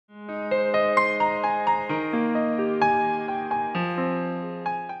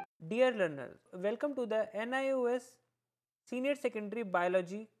Dear learners, welcome to the NIOS Senior Secondary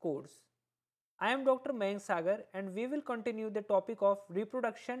Biology course. I am Dr. Mayank Sagar and we will continue the topic of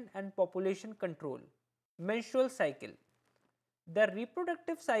reproduction and population control. Menstrual cycle. The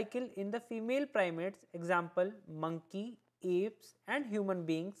reproductive cycle in the female primates, example monkey, apes and human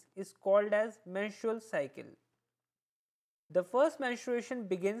beings, is called as menstrual cycle. The first menstruation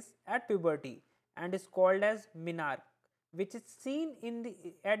begins at puberty and is called as menarche, which is seen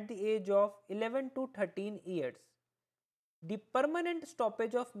at the age of 11 to 13 years. The permanent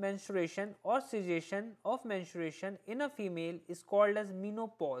stoppage of menstruation or cessation of menstruation in a female is called as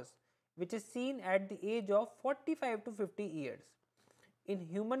menopause, which is seen at the age of 45 to 50 years. In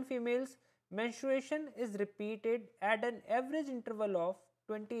human females, menstruation is repeated at an average interval of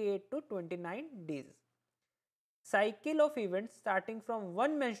 28 to 29 days. Cycle of events starting from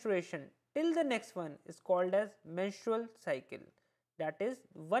one menstruation till the next one is called as menstrual cycle. That is,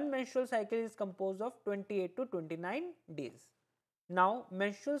 one menstrual cycle is composed of 28 to 29 days. Now,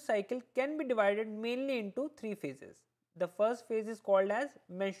 menstrual cycle can be divided mainly into three phases. The first phase is called as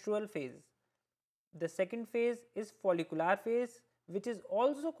menstrual phase. The second phase is follicular phase, which is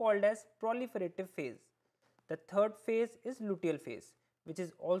also called as proliferative phase. The third phase is luteal phase, which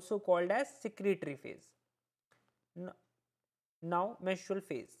is also called as secretory phase. Now, menstrual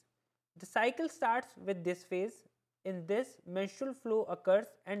phase. The cycle starts with this phase. In this, menstrual flow occurs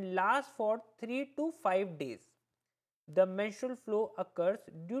and lasts for 3 to 5 days. The menstrual flow occurs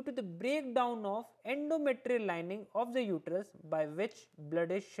due to the breakdown of endometrial lining of the uterus, by which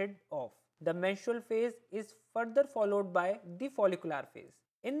blood is shed off. The menstrual phase is further followed by the follicular phase.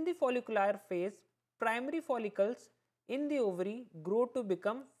 In the follicular phase, primary follicles in the ovary grow to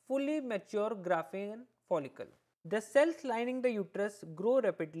become fully mature Graafian follicle. The cells lining the uterus grow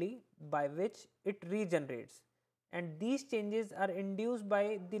rapidly, by which it regenerates, and these changes are induced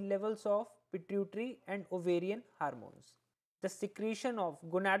by the levels of pituitary and ovarian hormones. The secretion of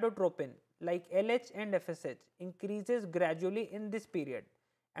gonadotropin like LH and FSH increases gradually in this period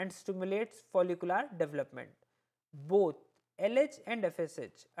and stimulates follicular development. Both LH and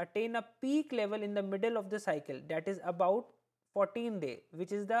FSH attain a peak level in the middle of the cycle, that is about 14 days,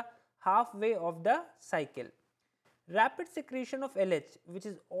 which is the halfway of the cycle. Rapid secretion of LH, which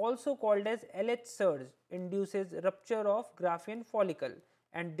is also called as LH surge, induces rupture of Graafian follicle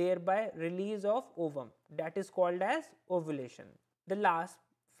and thereby release of ovum, that is called as ovulation. The last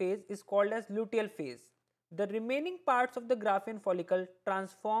phase is called as luteal phase. The remaining parts of the Graafian follicle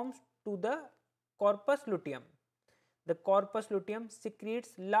transforms to the corpus luteum. The corpus luteum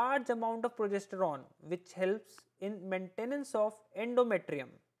secretes large amount of progesterone, which helps in maintenance of endometrium.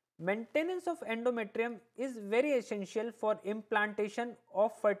 Maintenance of endometrium is very essential for implantation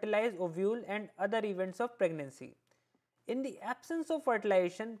of fertilized ovule and other events of pregnancy. In the absence of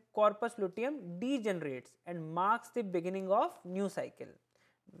fertilization, corpus luteum degenerates and marks the beginning of new cycle.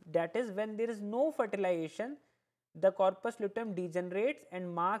 That is, when there is no fertilization, the corpus luteum degenerates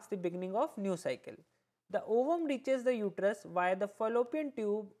and marks the beginning of new cycle. The ovum reaches the uterus via the fallopian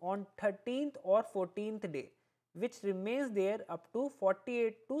tube on 13th or 14th day, which remains there up to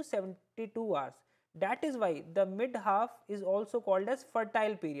 48 to 72 hours. That is why the mid half is also called as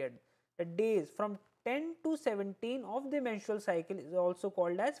fertile period. The days from 10 to 17 of the menstrual cycle is also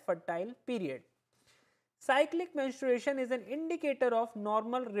called as fertile period. Cyclic menstruation is an indicator of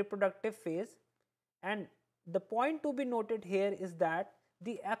normal reproductive phase, and the point to be noted here is that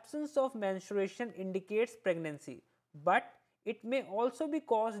the absence of menstruation indicates pregnancy, but it may also be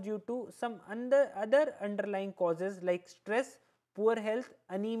caused due to some other underlying causes like stress, poor health,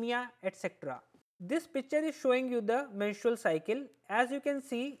 anemia, etc. This picture is showing you the menstrual cycle. As you can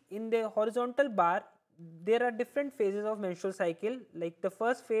see in the horizontal bar, there are different phases of menstrual cycle, like the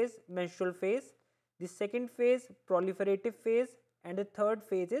first phase, menstrual phase, the second phase, proliferative phase, and the third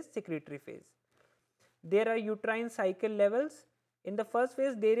phase is secretory phase. There are uterine cycle levels. In the first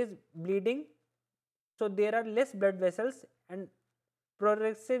phase, there is bleeding, so there are less blood vessels, and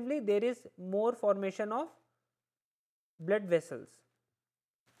progressively there is more formation of blood vessels.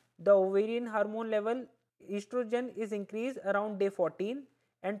 The ovarian hormone level, estrogen is increased around day 14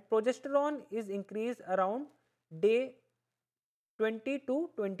 and progesterone is increased around day 20 to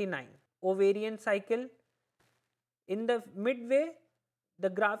 29. Ovarian cycle, in the midway, the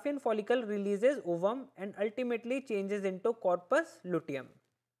Graafian follicle releases ovum and ultimately changes into corpus luteum.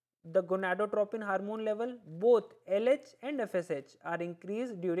 The gonadotropin hormone level, both LH and FSH, are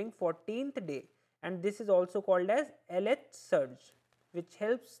increased during 14th day, and this is also called as LH surge, which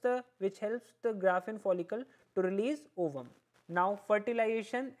helps the Graafian follicle to release ovum. Now,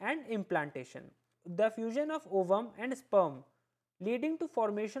 fertilization and implantation. The fusion of ovum and sperm leading to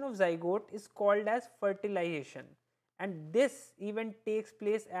formation of zygote is called as fertilization, and this event takes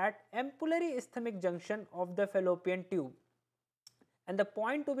place at ampullary isthmic junction of the fallopian tube. And the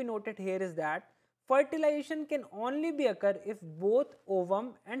point to be noted here is that fertilization can only be occur if both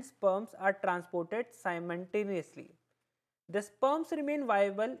ovum and sperms are transported simultaneously. The sperms remain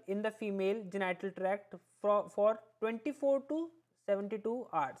viable in the female genital tract for 24 to 72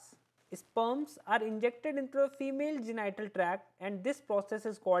 hours. Sperms are injected into the female genital tract, and this process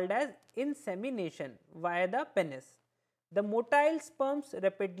is called as insemination via the penis. The motile sperms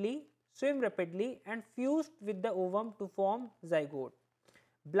swim rapidly and fused with the ovum to form zygote.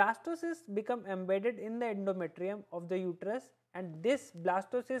 Blastocysts become embedded in the endometrium of the uterus, and this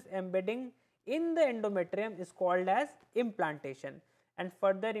blastocyst embedding in the endometrium is called as implantation, and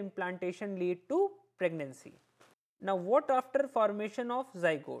further implantation lead to pregnancy. Now, what after formation of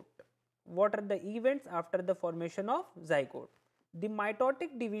zygote? What are the events after the formation of zygote? The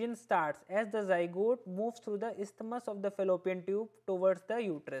mitotic division starts as the zygote moves through the isthmus of the fallopian tube towards the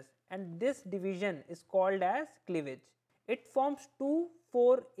uterus, and this division is called as cleavage. It forms 2,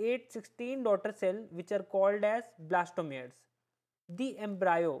 4, 8, 16 daughter cells which are called as blastomeres. The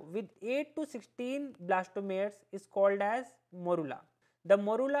embryo with 8 to 16 blastomeres is called as morula. The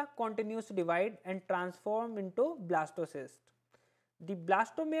morula continues to divide and transform into blastocyst. The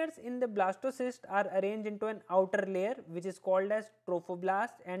blastomeres in the blastocyst are arranged into an outer layer which is called as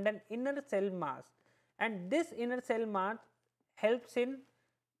trophoblast and an inner cell mass, and this inner cell mass helps in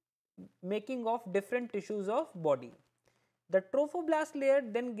making of different tissues of body. The trophoblast layer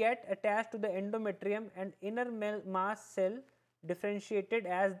then get attached to the endometrium and inner mass cell differentiated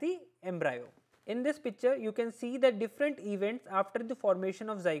as the embryo. In this picture you can see the different events after the formation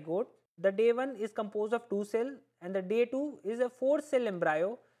of zygote. The day 1 is composed of 2 cells, and the day 2 is a 4 cell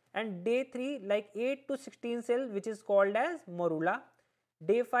embryo, and day 3 like 8 to 16 cell which is called as morula.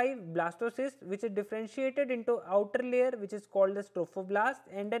 Day 5 blastocyst which is differentiated into outer layer which is called as trophoblast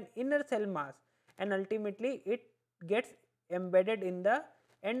and an inner cell mass, and ultimately it gets embedded in the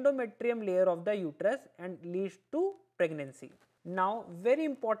endometrium layer of the uterus and leads to pregnancy. Now, very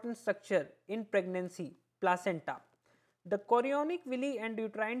important structure in pregnancy, placenta. The chorionic villi and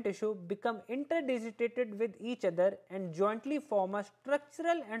uterine tissue become interdigitated with each other and jointly form a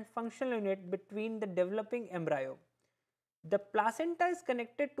structural and functional unit between the developing embryo. The placenta is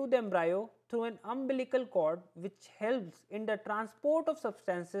connected to the embryo through an umbilical cord which helps in the transport of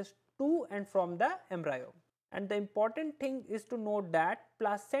substances to and from the embryo. And the important thing is to note that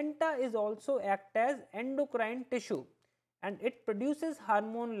placenta is also act as endocrine tissue, and it produces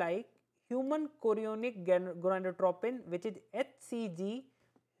hormone like human chorionic gonadotropin which is HCG,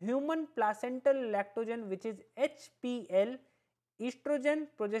 human placental lactogen which is HPL, estrogen,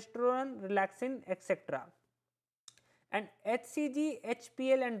 progesterone, relaxin, etc. And HCG,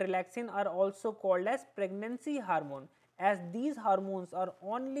 HPL and relaxin are also called as pregnancy hormone, as these hormones are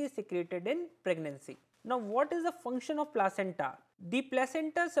only secreted in pregnancy. Now, what is the function of placenta? The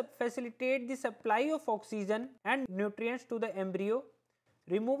placenta facilitates the supply of oxygen and nutrients to the embryo,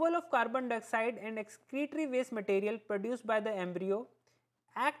 removal of carbon dioxide and excretory waste material produced by the embryo,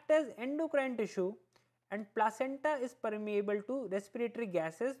 act as endocrine tissue, and placenta is permeable to respiratory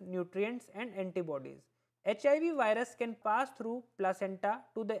gases, nutrients and antibodies. HIV virus can pass through placenta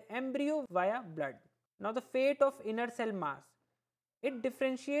to the embryo via blood. Now, the fate of inner cell mass. It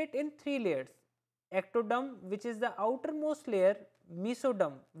differentiates in 3 layers. Ectoderm, which is the outermost layer,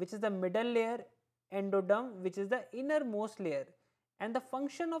 mesoderm, which is the middle layer, endoderm, which is the innermost layer. And the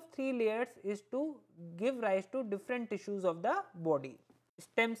function of 3 layers is to give rise to different tissues of the body.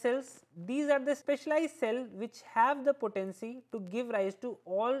 Stem cells, these are the specialized cells which have the potency to give rise to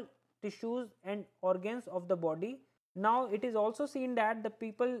all tissues and organs of the body. Now, it is also seen that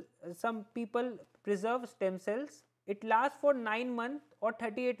some people preserve stem cells. It lasts for 9 months or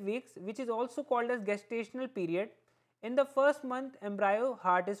 38 weeks, which is also called as gestational period. In the first month, embryo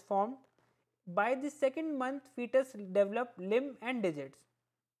heart is formed. By the second month, fetus develop limb and digits.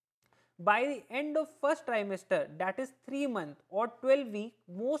 By the end of first trimester, that is 3 months or 12 weeks,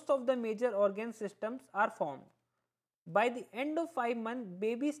 most of the major organ systems are formed. By the end of 5 months,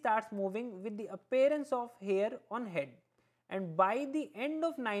 baby starts moving with the appearance of hair on head. And by the end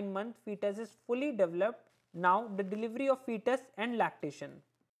of 9 months, fetus is fully developed. Now, the delivery of fetus and lactation.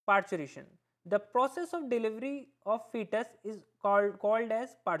 Parturition. The process of delivery of fetus is called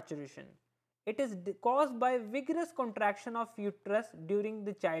as parturition. It is caused by vigorous contraction of uterus during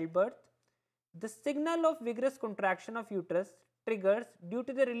the childbirth. The signal of vigorous contraction of uterus triggers due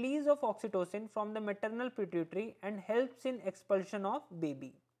to the release of oxytocin from the maternal pituitary and helps in expulsion of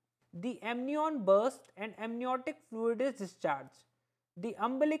baby. The amnion bursts and amniotic fluid is discharged. the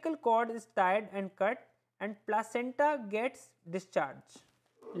umbilical cord is tied and cut and placenta gets discharged.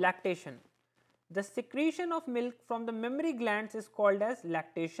 Lactation. The secretion of milk from the mammary glands is called as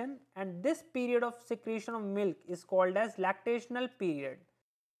lactation, and this period of secretion of milk is called as lactational period.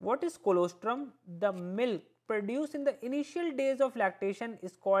 What is colostrum? The milk produced in the initial days of lactation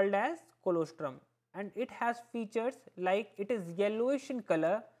is called as colostrum, and it has features like it is yellowish in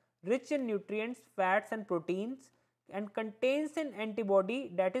color, rich in nutrients, fats and proteins, and contains an antibody,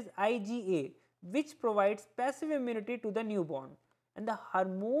 that is IgA, which provides passive immunity to the newborn. And the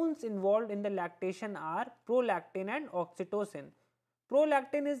hormones involved in the lactation are prolactin and oxytocin.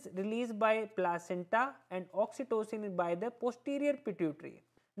 Prolactin is released by placenta and oxytocin by the posterior pituitary.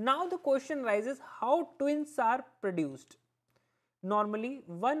 Now the question rises, how twins are produced? Normally,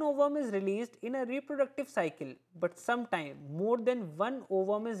 one ovum is released in a reproductive cycle, but sometimes more than one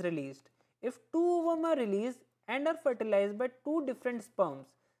ovum is released. If two ovum are released and are fertilized by two different sperms,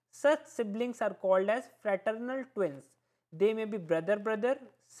 such siblings are called as fraternal twins. They may be brother-brother,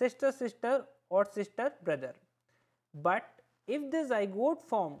 sister-sister or sister-brother. But if the zygote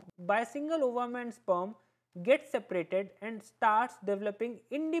formed by a single ovum and sperm gets separated and starts developing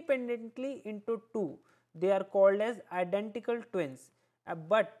independently into two, they are called as identical twins.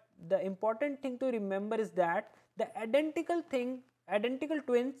 But the important thing to remember is that the identical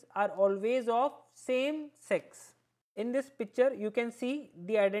twins are always of same sex. In this picture, you can see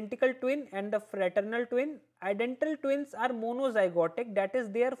the identical twin and the fraternal twin. Identical twins are monozygotic, that is,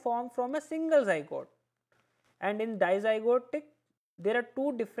 they are formed from a single zygote. And in dizygotic, there are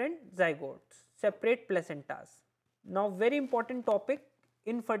two different zygotes, separate placentas. Now, very important topic,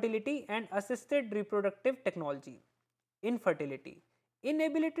 infertility and assisted reproductive technology. Infertility.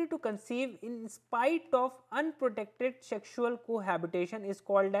 Inability to conceive in spite of unprotected sexual cohabitation is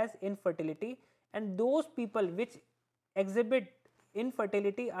called as infertility, and those people which exhibit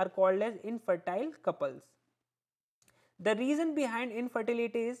infertility are called as infertile couples. The reason behind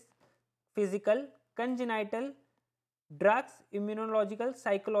infertility is physical, congenital, drugs, immunological,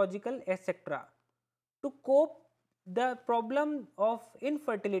 psychological, etc. To cope the problem of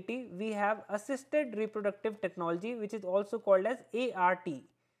infertility, we have assisted reproductive technology, which is also called as ART.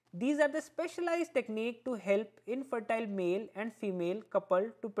 These are the specialized technique to help infertile male and female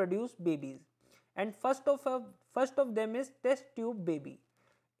couple to produce babies. And first of them is test tube baby.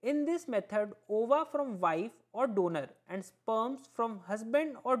 In this method, ova from wife or donor and sperms from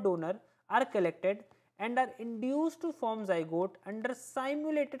husband or donor are collected and are induced to form zygote under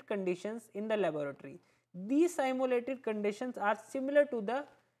simulated conditions in the laboratory. These simulated conditions are similar to the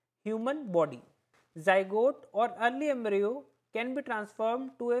human body. Zygote or early embryo can be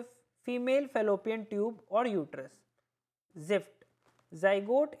transformed to a female fallopian tube or uterus. ZIFT,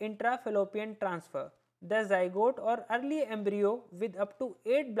 zygote intrafallopian transfer. The zygote or early embryo with up to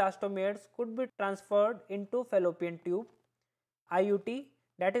 8 blastomeres could be transferred into fallopian tube. IUT,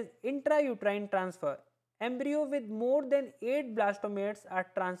 that is intrauterine transfer. Embryo with more than 8 blastomeres are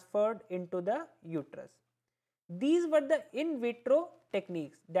transferred into the uterus. These were the in vitro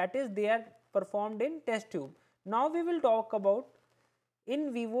techniques, that is, they are performed in test tube. Now we will talk about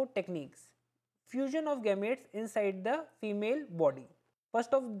in vivo techniques, fusion of gametes inside the female body.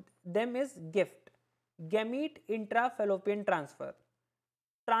 First of them is GIFT, gamete intrafallopian transfer.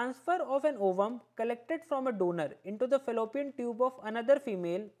 Transfer of an ovum collected from a donor into the fallopian tube of another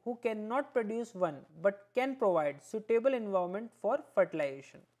female who cannot produce one but can provide suitable environment for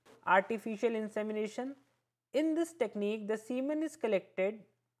fertilization. Artificial insemination. In this technique, the semen is collected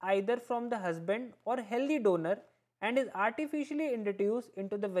either from the husband or healthy donor and is artificially introduced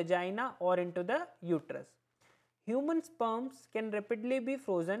into the vagina or into the uterus. Human sperms can rapidly be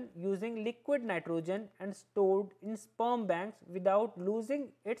frozen using liquid nitrogen and stored in sperm banks without losing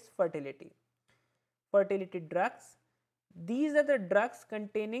its fertility. Fertility drugs. These are the drugs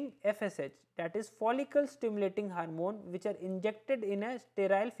containing FSH, that is follicle stimulating hormone, which are injected in a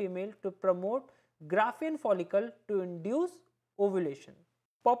sterile female to promote Graafian follicle to induce ovulation.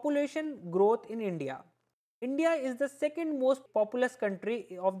 Population growth in India. India is the second most populous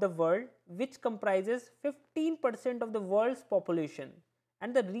country of the world, which comprises 15% of the world's population.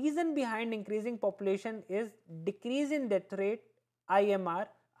 And the reason behind increasing population is decrease in death rate, IMR.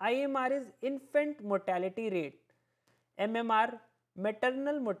 IMR is infant mortality rate. MMR,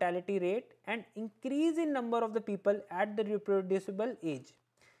 maternal mortality rate, and increase in number of the people at the reproducible age.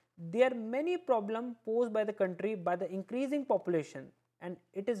 There are many problems posed by the country by the increasing population, and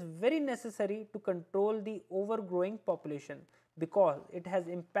it is very necessary to control the overgrowing population because it has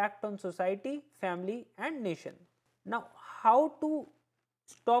impact on society, family and nation. Now, how to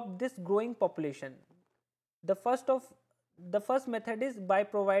stop this growing population? The first of The first method is by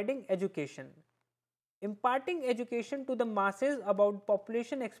providing education. Imparting education to the masses about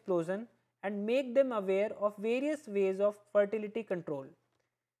population explosion and make them aware of various ways of fertility control.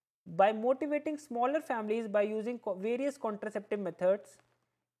 By motivating smaller families by using various contraceptive methods,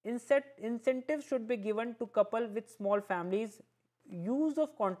 incentives should be given to couple with small families. Use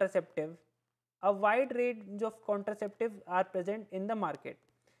of contraceptive. A wide range of contraceptives are present in the market.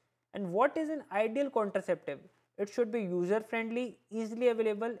 And what is an ideal contraceptive? It should be user friendly, easily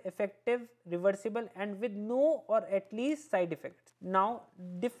available, effective, reversible, and with no or at least side effects. Now,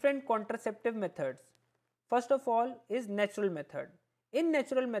 different contraceptive methods. First of all is natural method. In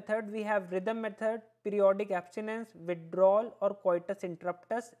natural method, we have rhythm method, periodic abstinence, withdrawal or coitus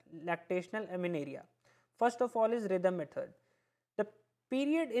interruptus, lactational amenorrhea. First of all is rhythm method. The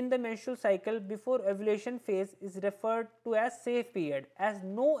period in the menstrual cycle before ovulation phase is referred to as safe period, as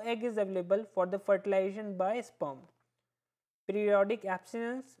no egg is available for the fertilization by sperm. Periodic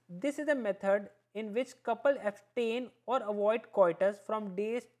abstinence. This is a method in which couple abstain or avoid coitus from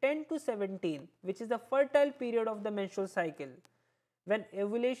days 10 to 17, which is the fertile period of the menstrual cycle, when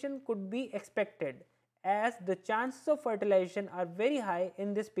ovulation could be expected, as the chances of fertilization are very high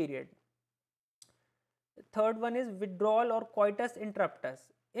in this period. Third one is withdrawal or coitus interruptus.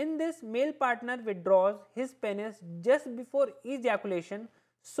 In this, male partner withdraws his penis just before ejaculation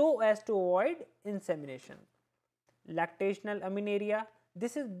so as to avoid insemination. Lactational amenorrhea.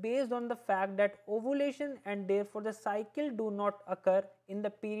 This is based on the fact that ovulation and therefore the cycle do not occur in the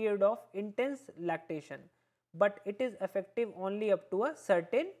period of intense lactation, but it is effective only up to a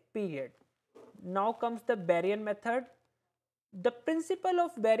certain period. Now comes the barrier method. The principle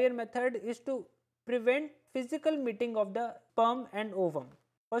of barrier method is to prevent physical meeting of the sperm and ovum.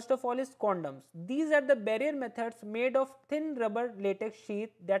 First of all is condoms. These are the barrier methods made of thin rubber latex sheath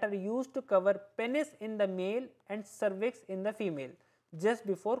that are used to cover penis in the male and cervix in the female just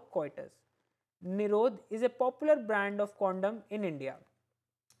before coitus. Nirod is a popular brand of condom in India.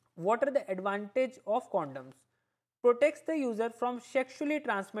 What are the advantages of condoms? Protects the user from sexually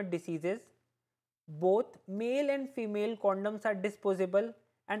transmitted diseases. Both male and female condoms are disposable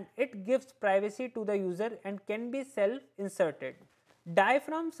and it gives privacy to the user and can be self-inserted.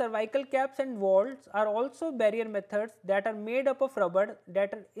 Diaphragm, cervical caps and vaults are also barrier methods that are made up of rubber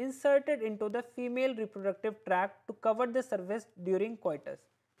that are inserted into the female reproductive tract to cover the surface during coitus.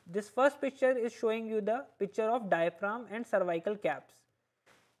 This first picture is showing you the picture of diaphragm and cervical caps.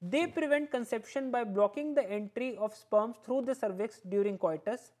 They prevent conception by blocking the entry of sperms through the cervix during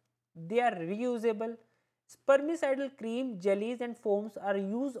coitus. They are reusable. Spermicidal cream, jellies and foams are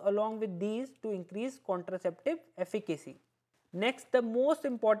used along with these to increase contraceptive efficacy. Next, the most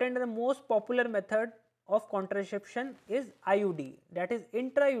important and the most popular method of contraception is IUD, that is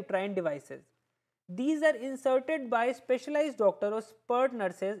intrauterine devices. These are inserted by specialized doctors or expert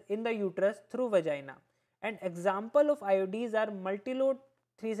nurses in the uterus through vagina. An example of IUDs are Multilode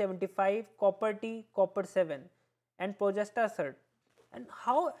 375, Copper T, Copper 7 and Progestasert. And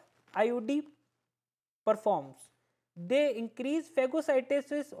how IUD performs? They increase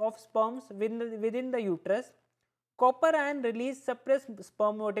phagocytosis of sperms within the uterus. Copper ion release suppress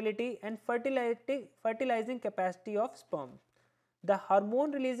sperm motility and fertilizing capacity of sperm. The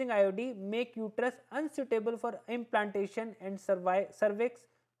hormone releasing IUD make uterus unsuitable for implantation and cervix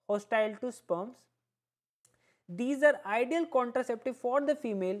hostile to sperms. These are ideal contraceptive for the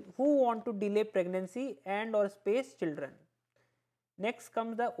female who want to delay pregnancy and or space children. Next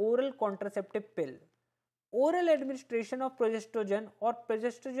comes the oral contraceptive pill. Oral administration of progestogen or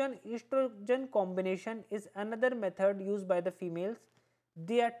progestogen-estrogen combination is another method used by the females.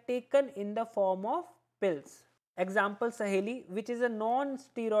 They are taken in the form of pills. Example Saheli, which is a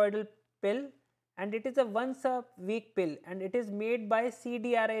non-steroidal pill and it is a once a week pill and it is made by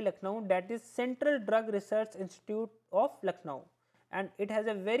CDRI Lucknow, that is Central Drug Research Institute of Lucknow, and it has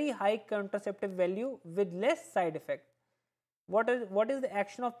a very high contraceptive value with less side effect. What is the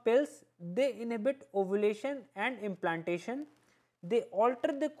action of pills? They inhibit ovulation and implantation. They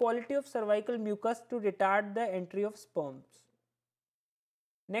alter the quality of cervical mucus to retard the entry of sperms.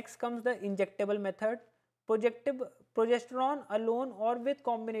 Next comes the injectable method. Progesterone alone or with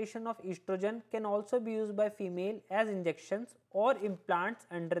combination of estrogen can also be used by female as injections or implants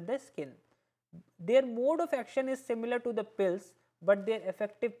under the skin. Their mode of action is similar to the pills, but their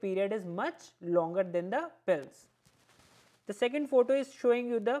effective period is much longer than the pills. The second photo is showing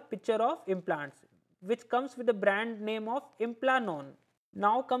you the picture of implants, which comes with the brand name of Implanon.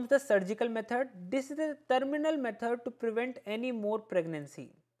 Now comes the surgical method. This is a terminal method to prevent any more pregnancy.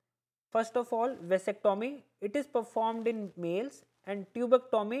 First of all, vasectomy, it is performed in males, and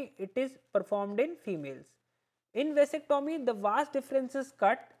tubectomy, it is performed in females. In vasectomy, the vas deferens is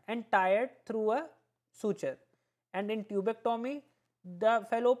cut and tied through a suture, and in tubectomy, the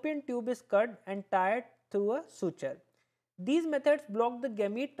fallopian tube is cut and tied through a suture. These methods block the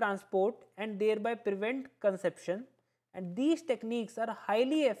gamete transport and thereby prevent conception, and these techniques are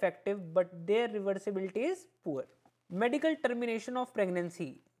highly effective but their reversibility is poor. Medical termination of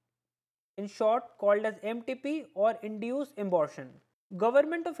pregnancy, in short called as MTP or induced abortion.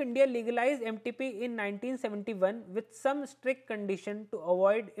 Government of India legalized MTP in 1971 with some strict condition to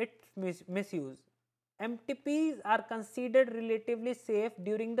avoid its misuse. MTPs are considered relatively safe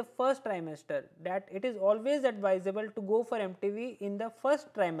during the first trimester, that it is always advisable to go for MTP in the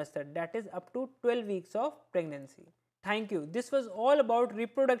first trimester, that is up to 12 weeks of pregnancy. Thank you. This was all about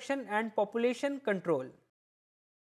reproduction and population control.